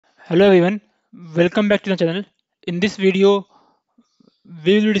Hello everyone, welcome back to the channel. In this video,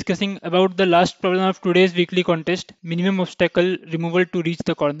 we will be discussing about the last problem of today's weekly contest, minimum obstacle removal to reach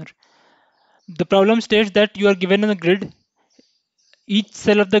the corner. The problem states that you are given a grid. Each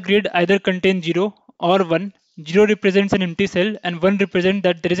cell of the grid either contains 0 or 1. 0 represents an empty cell and 1 represents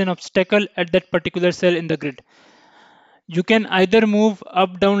that there is an obstacle at that particular cell in the grid. You can either move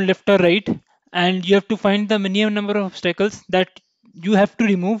up, down, left or right, and you have to find the minimum number of obstacles that you have to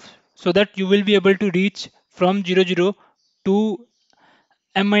remove so that you will be able to reach from 0 0 to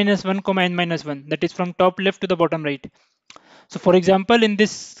m minus 1 comma n minus 1, that is from top left to the bottom right. So for example, in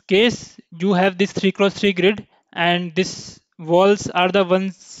this case you have this 3 cross 3 grid, and these walls are the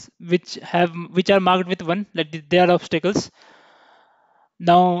ones which are marked with 1, that they are obstacles.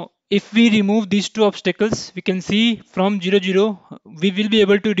 Now, if we remove these two obstacles, we can see from 0 0 we will be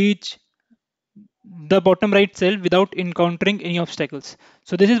able to reach the bottom right cell without encountering any obstacles.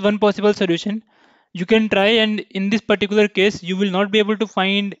 So this is one possible solution. You can try, and in this particular case you will not be able to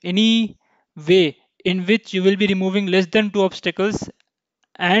find any way in which you will be removing less than two obstacles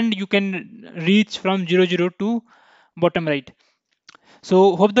and you can reach from 0 0 to bottom right.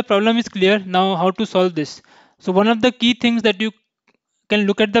 So hope the problem is clear. Now how to solve this? So one of the key things that you can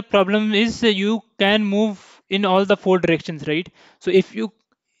look at the problem is you can move in all the four directions, right? So if you,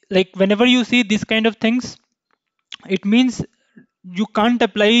 like, whenever you see this kind of things, it means you can't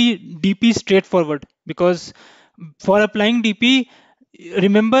apply DP straightforward, because for applying DP,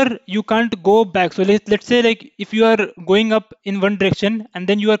 remember, you can't go back. So let's say, like, if you are going up in one direction and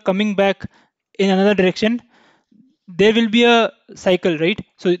then you are coming back in another direction, there will be a cycle, right?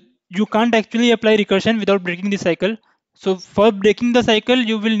 So you can't actually apply recursion without breaking the cycle. So for breaking the cycle,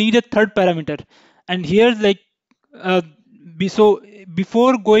 you will need a third parameter. And here, like, uh, so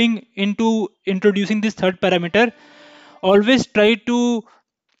before going into introducing this third parameter, always try to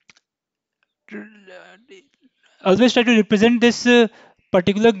always try to represent this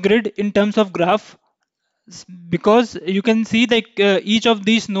particular grid in terms of graph, because you can see, like, each of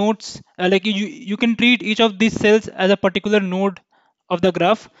these nodes, like, you can treat each of these cells as a particular node of the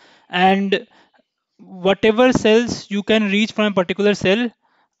graph, and whatever cells you can reach from a particular cell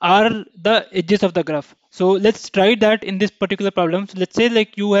are the edges of the graph. So let's try that in this particular problem. So let's say,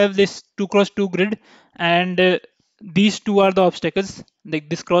 like, you have this 2 cross 2 grid, and these two are the obstacles, like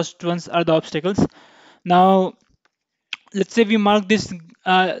these crossed ones are the obstacles. Now let's say we mark this,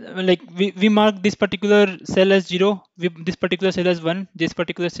 we mark this particular cell as 0, this particular cell as 1, this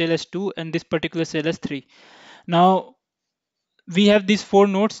particular cell as 2, and this particular cell as 3. Now we have these four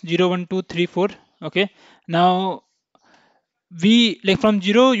nodes, 0 1 2 3 4. Okay, now we, like, from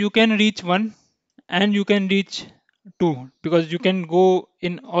 0 you can reach 1 and you can reach 2, because you can go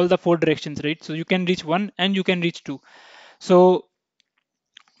in all the four directions, right? So you can reach 1 and you can reach 2. So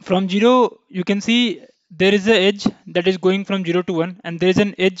from 0 you can see there is an edge that is going from 0 to 1, and there is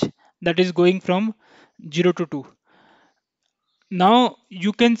an edge that is going from 0 to 2. Now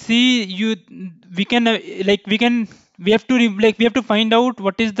you can see, we can, we have to we have to find out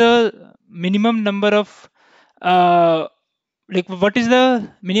what is the minimum number of what is the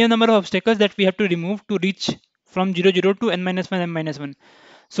minimum number of obstacles that we have to remove to reach from 0 0 to n minus 1 n minus 1.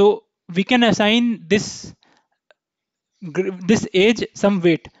 So we can assign this edge some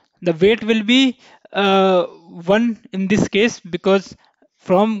weight. The weight will be 1 in this case, because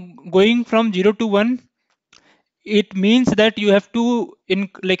from going from 0 to 1, it means that you have to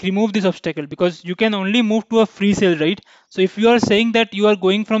remove this obstacle, because you can only move to a free cell, right? So if you are saying that you are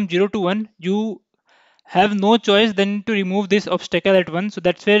going from 0 to 1, you have no choice than to remove this obstacle at 1. So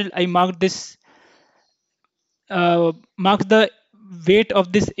that's where I marked this, mark the weight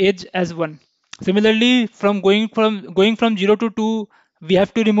of this edge as 1. Similarly, going from 0 to 2, we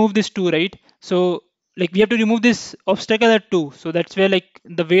have to remove this 2, right? So, like, we have to remove this obstacle at 2. So that's where, like,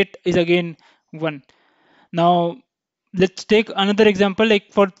 the weight is again 1. Now let's take another example,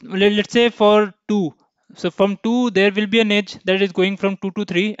 like, let's say for 2. So from 2 there will be an edge that is going from 2 to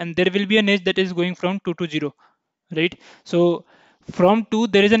 3, and there will be an edge that is going from 2 to 0, right? So from 2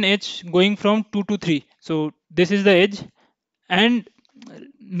 there is an edge going from 2 to 3. So this is the edge, and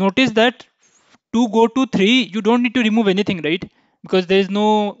notice that to go to 3 you don't need to remove anything, right? Because there is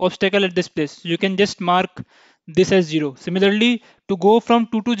no obstacle at this place. You can just mark this as 0. Similarly, to go from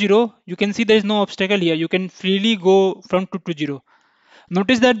 2 to 0, you can see there is no obstacle here. You can freely go from 2 to 0.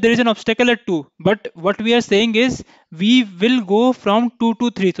 Notice that there is an obstacle at 2, but what we are saying is we will go from 2 to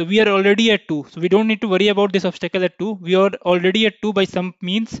 3. So we are already at 2. So we don't need to worry about this obstacle at 2. We are already at 2 by some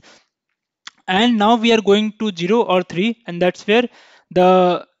means. And now we are going to 0 or 3, and that's where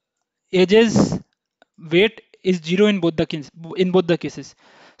the edges weight is 0 in both the cases.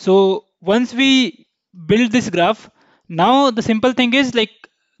 So once we build this graph, now the simple thing is like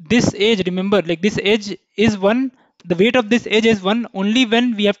this edge, remember, like this edge is one, the weight of this edge is one only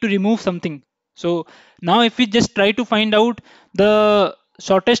when we have to remove something. So now if we just try to find out the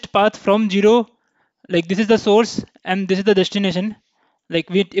shortest path from 0, like this is the source and this is the destination, like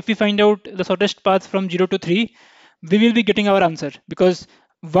if we find out the shortest path from 0 to 3, we will be getting our answer, because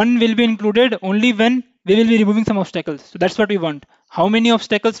 1 will be included only when we will be removing some obstacles. So that's what we want. How many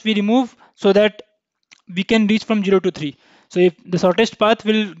obstacles we remove so that we can reach from 0 to 3. So if the shortest path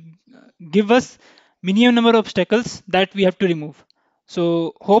will give us minimum number of obstacles that we have to remove.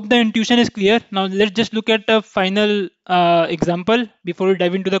 So hope the intuition is clear. Now let's just look at a final example before we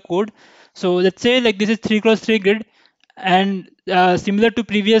dive into the code. So let's say like this is 3 cross 3 grid, and similar to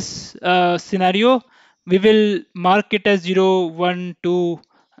previous scenario, we will mark it as 0, 1, 2,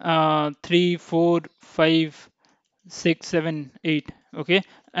 3, 4, 5, 6, 7, 8. Okay,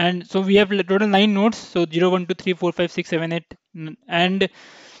 and so we have total 9 nodes. So 0, 1, 2, 3, 4, 5, 6, 7, 8, and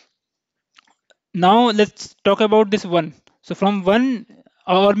now let's talk about this one. So from one,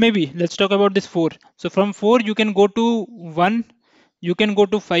 or maybe let's talk about this four. So from four, you can go to one, you can go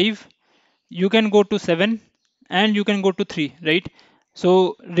to five, you can go to seven, and you can go to three, right?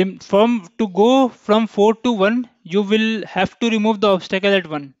 So from to go from four to one, you will have to remove the obstacle at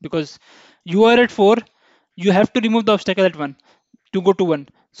one, because you are at four, you have to remove the obstacle at one to go to one.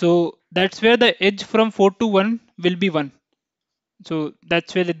 So that's where the edge from four to one will be one. So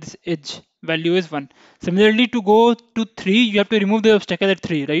that's where this edge value is 1. Similarly, to go to 3, you have to remove the obstacle at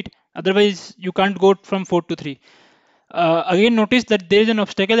 3, right? Otherwise, you can't go from 4 to 3. Again, notice that there is an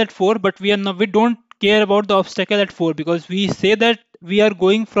obstacle at 4, but we don't care about the obstacle at 4, because we say that we are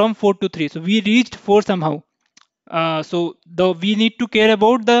going from 4 to 3. So we reached 4 somehow. So we need to care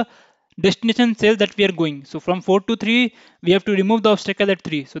about the destination cell that we are going. So from 4 to 3, we have to remove the obstacle at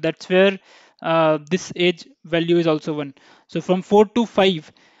 3. So that's where this edge value is also 1. So from 4 to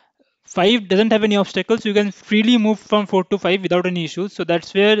 5, 5 doesn't have any obstacles. You can freely move from 4 to 5 without any issues. So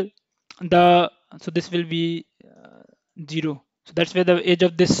that's where so this will be 0. So that's where the edge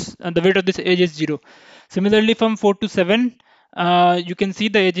of this, the weight of this edge is 0. Similarly, from 4 to 7, you can see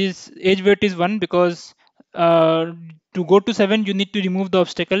the edge weight is 1, because uh, to go to 7, you need to remove the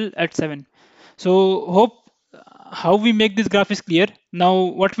obstacle at 7. So hope how we make this graph is clear. Now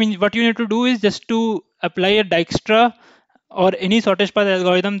what you need to do is just to apply a Dijkstra or any shortest path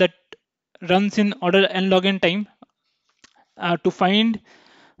algorithm that runs in order n log n time to find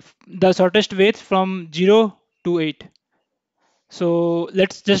the shortest way from 0 to 8. So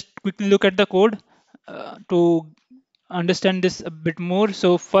let's just quickly look at the code to understand this a bit more.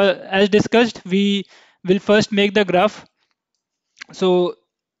 So as discussed, we will first make the graph. So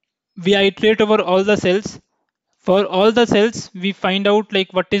we iterate over all the cells. For all the cells, we find out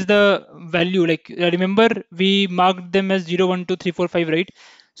like what is the value. Like remember, we marked them as 0, 1, 2, 3, 4, 5, right?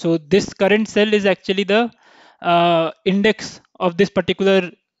 So this current cell is actually the index of this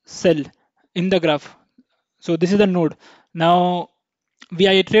particular cell in the graph. So this is the node. Now we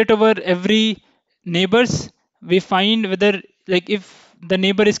iterate over every neighbors. We find whether like if the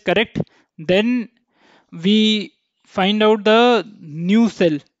neighbor is correct, then we find out the new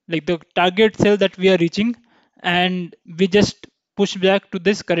cell, like the target cell that we are reaching, and we just push back to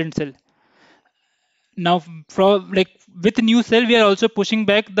this current cell. Now from like with new cell, we are also pushing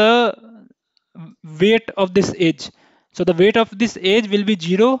back the weight of this edge. So the weight of this edge will be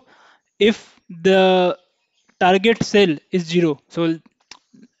 0 if the target cell is 0. So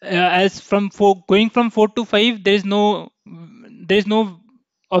as from going from 4 to 5, there is no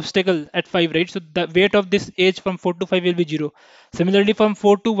obstacle at 5, right? So the weight of this edge from 4 to 5 will be 0. Similarly, from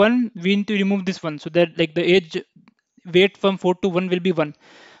 4 to 1, we need to remove this one, so that like the edge weight from 4 to 1 will be 1.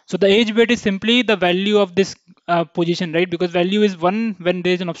 So the edge weight is simply the value of this position, right? Because value is 1 when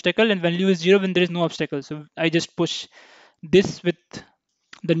there is an obstacle, and value is 0 when there is no obstacle. So I just push this with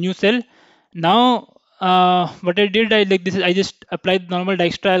the new cell. Now what I did, I just applied the normal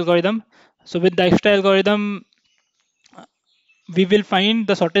Dijkstra algorithm. So with Dijkstra algorithm, we will find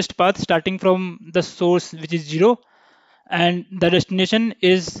the shortest path starting from the source, which is 0, and the destination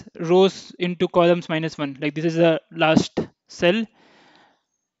is rows into columns minus 1. Like this is the last cell.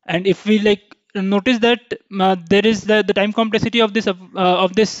 And if we like notice that there is the time complexity of this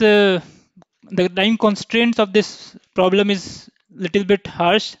the time constraints of this problem is little bit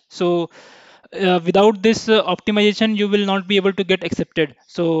harsh. So without this optimization, you will not be able to get accepted.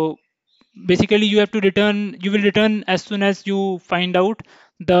 So basically you will return as soon as you find out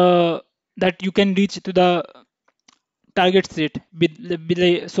the that you can reach to the target state.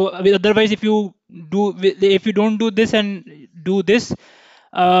 So otherwise, if you don't do this and do this,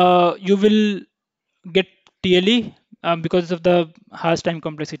 you will get TLE because of the hash time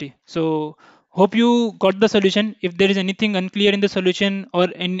complexity. So hope you got the solution. If there is anything unclear in the solution, or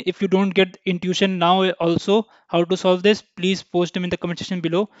if you don't get intuition now also how to solve this, please post them in the comment section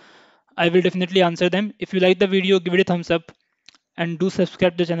below. I will definitely answer them. If you like the video, give it a thumbs up and do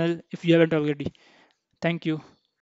subscribe to the channel if you haven't already. Thank you.